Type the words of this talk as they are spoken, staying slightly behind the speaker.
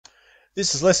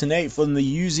This is lesson 8 from the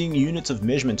using units of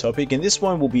measurement topic, and this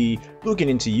one will be looking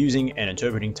into using and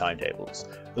interpreting timetables.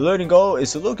 The learning goal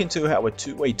is to look into how a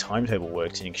two-way timetable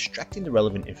works and extracting the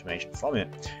relevant information from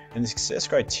it. And the success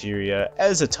criteria,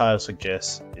 as the title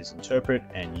suggests, is interpret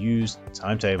and use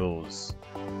timetables.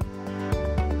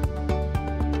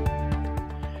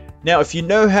 Now, if you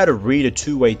know how to read a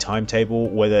two-way timetable,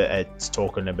 whether it's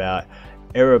talking about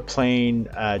aeroplane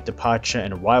departure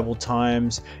and arrival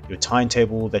times, your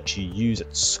timetable that you use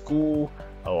at school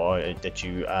or that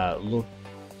you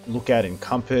look at in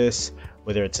Compass,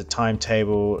 whether it's a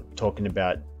timetable talking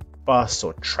about bus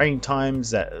or train times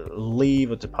that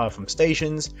leave or depart from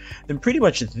stations, then pretty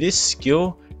much this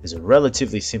skill is a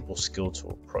relatively simple skill to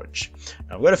approach.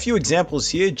 Now, I've got a few examples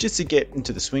here just to get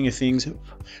into the swing of things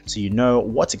so you know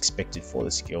what's expected for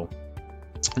the skill.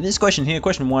 And this question here,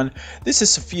 question 1, this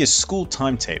is Sophia's school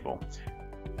timetable.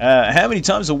 How many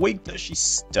times a week does she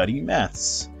study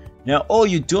maths? Now, all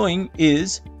you're doing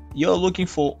is you're looking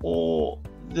for all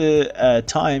the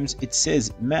times it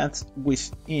says maths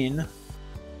within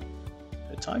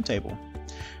the timetable.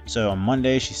 So on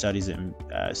Monday, she studies in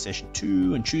session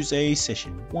 2, and Tuesday,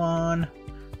 session 1.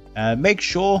 Make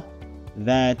sure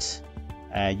that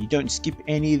you don't skip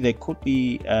any. There could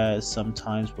be some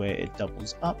times where it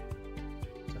doubles up.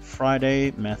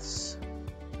 Friday, maths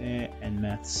there and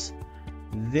maths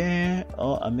there.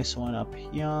 Oh, I missed one up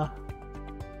here.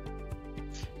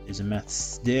 There's a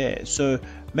maths there. So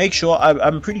make sure,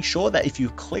 I'm pretty sure that if you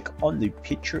click on the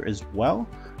picture as well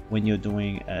when you're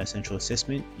doing essential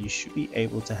assessment, you should be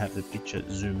able to have the picture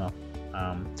zoom up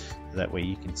that way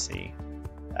you can see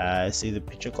the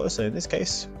picture closer. In this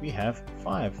case, we have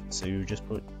 5, so you just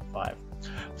put 5.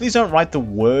 Please don't write the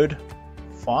word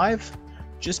 5.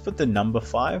 Just put the number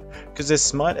 5, because as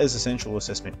smart as essential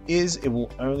assessment is, it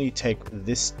will only take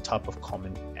this type of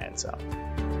common answer.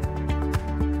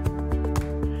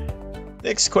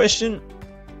 Next question: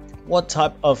 what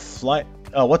time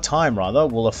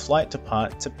will a flight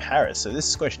depart to Paris? So this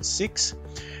is question 6.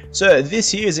 So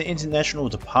this here is an international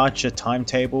departure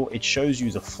timetable. It shows you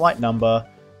the flight number,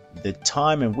 the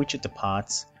time in which it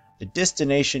departs, the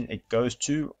destination it goes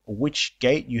to, which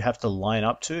gate you have to line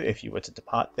up to if you were to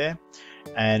depart there,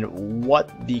 and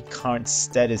what the current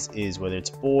status is, whether it's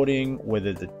boarding,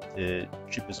 whether the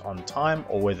trip is on time,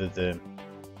 or whether the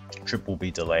trip will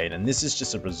be delayed. And this is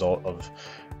just a result of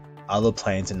other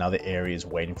planes in other areas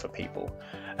waiting for people.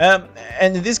 And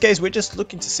in this case, we're just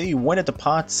looking to see when it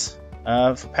departs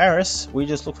for Paris. We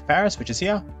just look for Paris, which is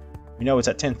here. We know it's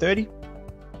at 10:30.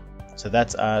 So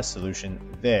that's our solution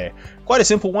there. Quite a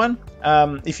simple one.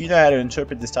 If you know how to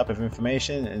interpret this type of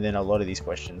information, and then a lot of these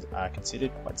questions are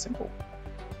considered quite simple.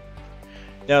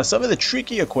 Now, some of the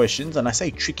trickier questions, and I say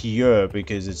trickier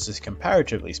because it's just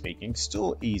comparatively speaking,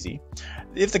 still easy.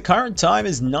 If the current time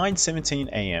is 9:17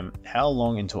 AM, how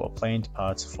long until a plane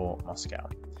departs for Moscow?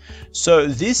 So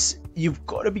this, you've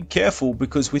got to be careful,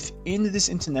 because within this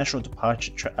international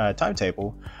departure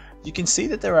timetable, you can see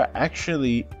that there are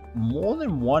actually more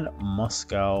than one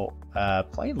Moscow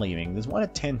plane leaving. There's one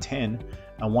at 10:10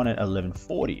 and one at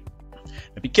 11:40.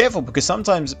 Now be careful, because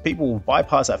sometimes people will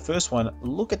bypass that first one,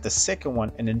 look at the second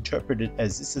one, and interpret it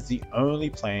as this is the only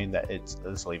plane that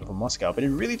it's leaving from Moscow. But it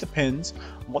really depends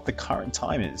on what the current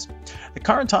time is. The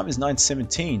current time is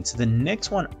 9:17, so the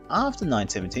next one after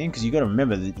 9:17, because you got to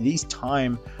remember that these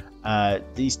times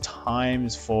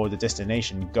for the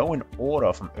destination go in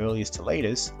order from earliest to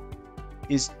latest,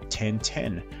 is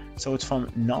 10:10. So it's from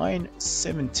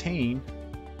 9:17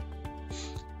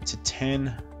 to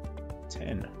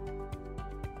 10:10.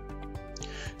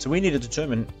 So we need to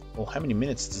determine, well, how many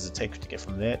minutes does it take to get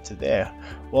from there to there?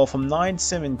 Well, from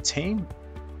 9:17,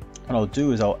 what I'll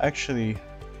do is I'll actually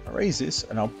erase this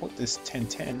and I'll put this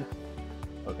 10:10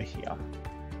 over here.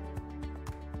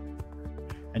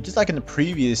 And just like in the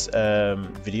previous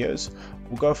videos,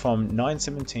 we'll go from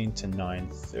 9:17 to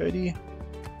 9:30.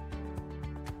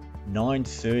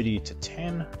 9:30 to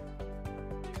 10,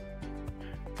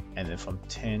 and then from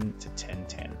 10 to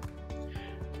 10:10.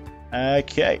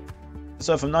 Okay,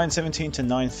 so from 9:17 to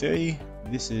 9:30,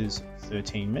 this is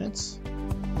 13 minutes.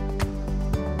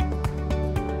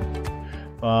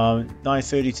 From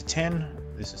 9:30 to 10,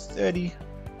 this is 30,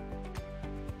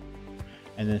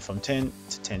 and then from 10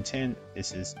 to 10:10,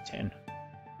 this is 10.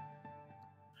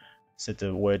 Said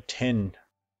the word 10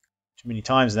 too many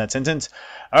times in that sentence.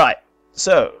 All right,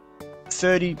 so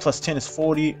 30 plus 10 is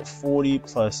 40, 40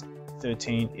 plus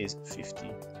 13 is 53.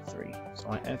 So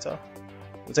my answer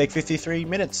will take 53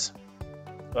 minutes.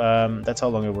 That's how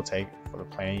long it will take for the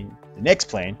next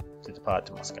plane to depart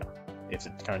to Moscow, if the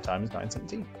current time is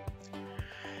 9:17.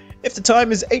 If the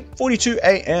time is 8:42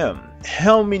 a.m.,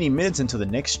 how many minutes until the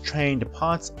next train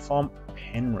departs from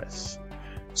Penrith?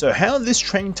 So how this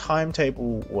train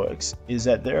timetable works is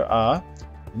that there are,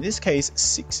 in this case,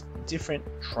 6 different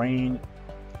train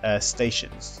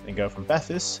stations. They go from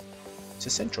Bathurst to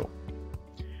Central.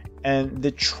 And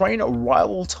the train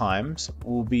arrival times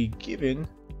will be given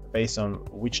based on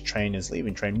which train is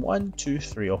leaving, train 1, 2,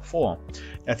 3, or 4.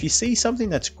 Now, if you see something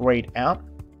that's grayed out,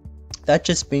 that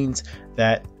just means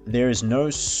that there is no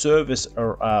service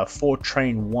for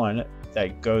train 1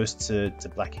 that goes to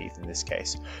Blackheath in this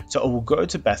case. So it will go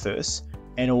to Bathurst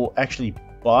and it will actually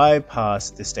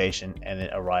bypass the station and then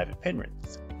arrive at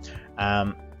Penrith.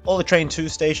 All the train 2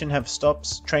 station have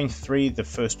stops. Train 3, the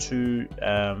first 2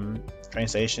 train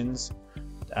stations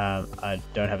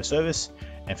don't have a service.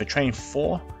 And for train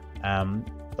 4,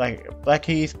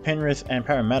 Blackheath, Penrith, and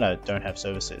Parramatta don't have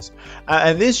services.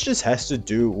 And this just has to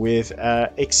do with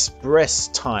express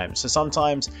time. So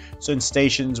sometimes certain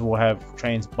stations will have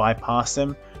trains bypass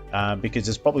them because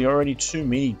there's probably already too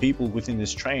many people within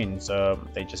this train, so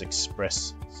they just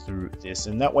express through this,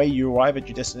 and that way you arrive at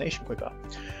your destination quicker.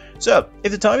 So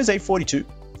if the time is 8:42,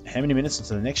 how many minutes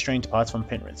until the next train departs from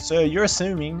Penrith? So you're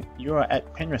assuming you are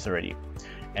at Penrith already,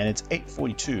 and it's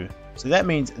 8:42. So that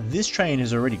means this train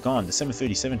is already gone, the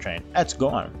 7:37 train, that's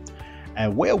gone.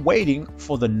 And we're waiting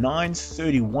for the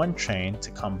 9:31 train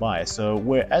to come by. So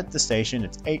we're at the station,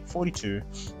 it's 8:42,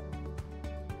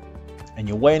 and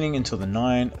you're waiting until the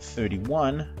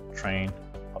 9:31 train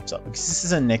pops up, because this is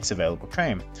the next available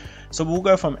train. So we'll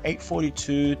go from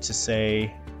 8:42 to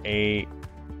say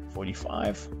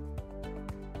 8:45.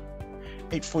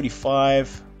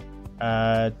 8:45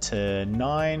 to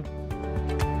 9.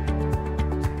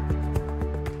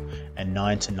 And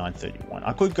 9 to 9:31.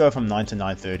 I could go from 9 to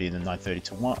 9:30 and then 9:30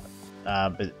 to 1,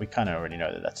 but we kind of already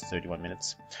know that that's 31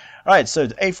 minutes. All right, so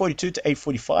 8:42 to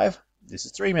 8:45, this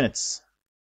is 3 minutes.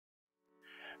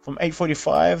 From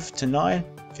 8:45 to 9,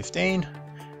 15,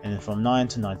 and then from 9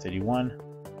 to 9:31,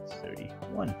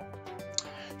 31.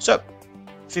 So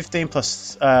 15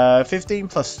 plus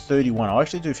 31. I'll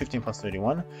actually do 15 plus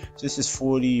 31. So this is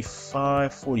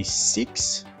 45,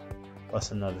 46, plus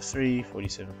another 3,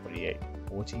 47, 48.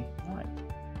 49.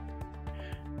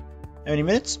 How many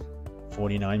minutes?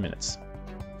 49 minutes.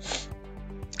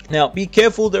 Now be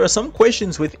careful, there are some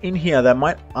questions within here that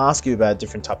might ask you about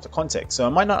different types of context. So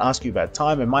it might not ask you about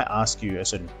time, it might ask you a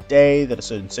certain day that a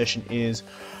certain session is.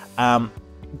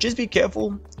 Just be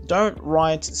careful, don't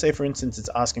write, say for instance it's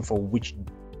asking for which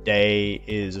day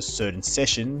is a certain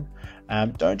session.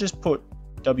 Don't just put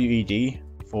WED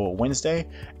for Wednesday,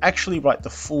 actually write the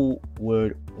full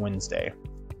word Wednesday.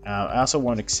 I also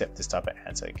won't accept this type of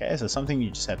answer, okay? So something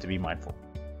you just have to be mindful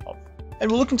of.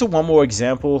 And we'll look into one more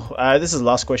example. This is the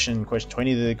last question, question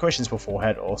 20. The questions before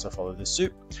had also followed this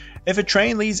suit. If a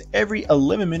train leaves every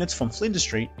 11 minutes from Flinders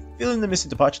Street, fill in the missing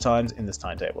departure times in this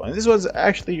timetable. And this was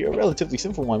actually a relatively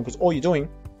simple one because all you're doing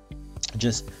is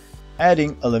just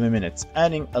adding 11 minutes,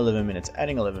 adding 11 minutes,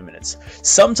 adding 11 minutes.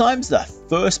 Sometimes the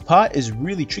first part is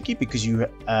really tricky because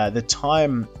the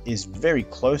time is very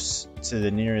close to the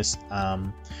nearest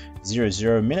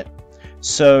 00 minute.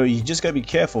 So you just gotta be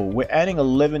careful. We're adding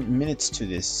 11 minutes to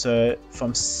this. So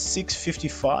from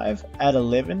 6:55 add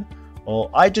 11, or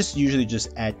I just usually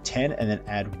just add 10 and then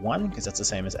add 1 because that's the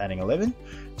same as adding 11.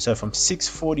 So from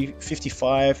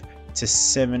 6:55 to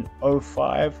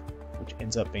 7:05, which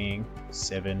ends up being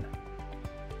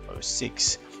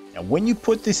 7:06. Now when you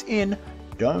put this in,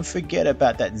 don't forget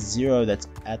about that 0 that's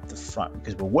at the front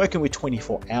because we're working with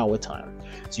 24-hour time.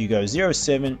 So you go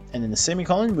 07 and then the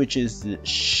semicolon, which is the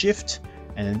shift,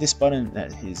 and then this button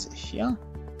that is here,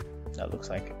 that looks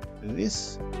like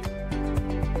this,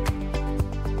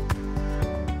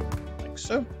 like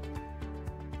so.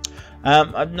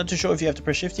 I'm not too sure if you have to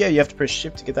press shift. Yeah, you have to press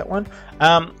shift to get that one.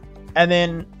 And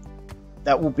then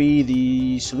that will be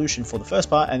the solution for the first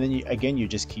part, and then you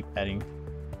just keep adding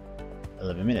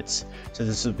 11 minutes. So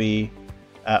this will be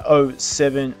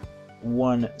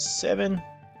 0717,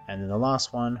 and then the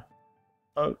last one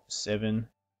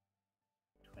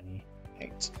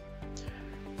 0728.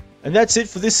 And that's it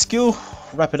for this skill.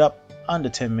 Wrap it up under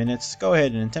 10 minutes. Go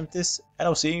ahead and attempt this, and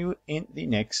I'll see you in the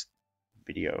next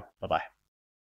video. Bye bye.